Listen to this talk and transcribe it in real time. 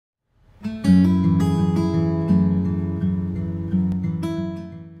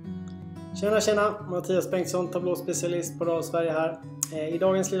Tjena! Mattias Bengtsson, Tableau specialist på Rad Sverige här. I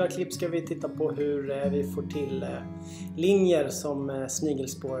dagens lilla klipp ska vi titta på hur vi får till linjer som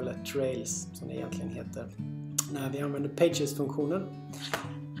snigelspår eller trails som det egentligen heter när vi använder Pages-funktionen.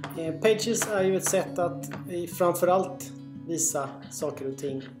 Pages är ju ett sätt att framförallt visa saker och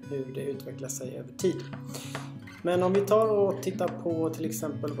ting, hur det utvecklar sig över tid. Men om vi tar och tittar på till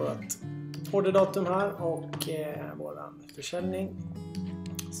exempel vårt orderdatum här och våran försäljning.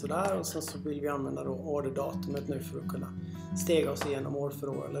 Sådär, och sen så vill vi använda då orderdatumet nu för att kunna stega oss igenom år för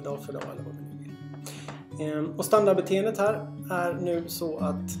år eller dag för dag eller vad vi nu vill. Och standardbeteendet här är nu så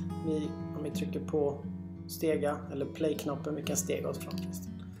att om vi trycker på stega eller play-knappen, vi kan stega oss fram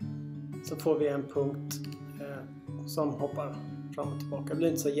så får vi en punkt som hoppar fram och tillbaka. Det blir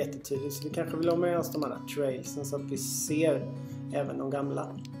inte så jättetydligt, så vi kanske vill ha med oss de här trailsen så att vi ser även de gamla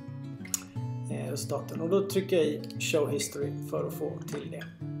resultaten. Och då trycker jag i Show History för att få till det.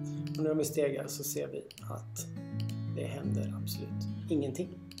 Och nu om vi stegar så ser vi att det händer absolut ingenting.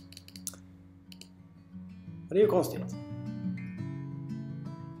 Och det är ju konstigt.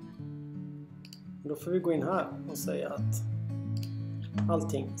 Och då får vi gå in här och säga att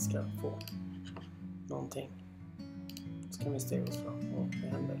allting ska få någonting. Så kan vi stega oss fram och det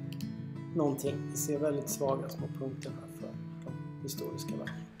händer någonting. Vi ser väldigt svaga små punkter här för de historiska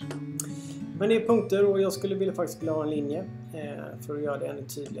värdena. Men det är punkter och jag skulle faktiskt vilja ha en linje för att göra det ännu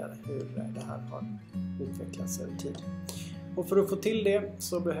tydligare hur det här har utvecklats över tid. Och för att få till det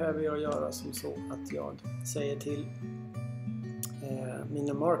så behöver jag göra som så att jag säger till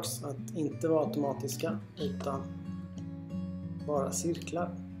mina marks att inte vara automatiska utan bara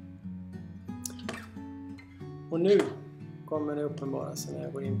cirklar. Och nu kommer det uppenbara sig när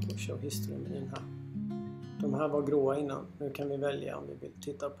jag går in på Show History-menyn här. De här var gråa innan. Nu kan vi välja om vi vill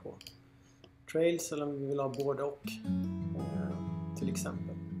titta på trails eller om vi vill ha både och till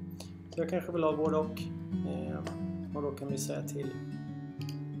exempel. Så jag kanske vill ha både och då kan vi säga till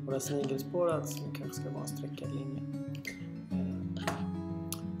våra snigelspår att det kanske ska vara en streckad linje.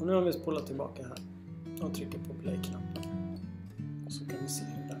 Och nu har vi spolat tillbaka här och trycker på play-knappen. Och så kan vi se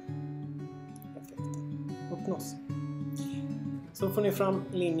hur den effekten uppnås. Så får ni fram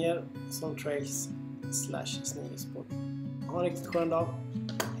linjer som trails / snigelspår. Ha en riktigt skön dag.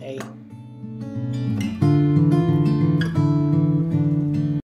 Hej!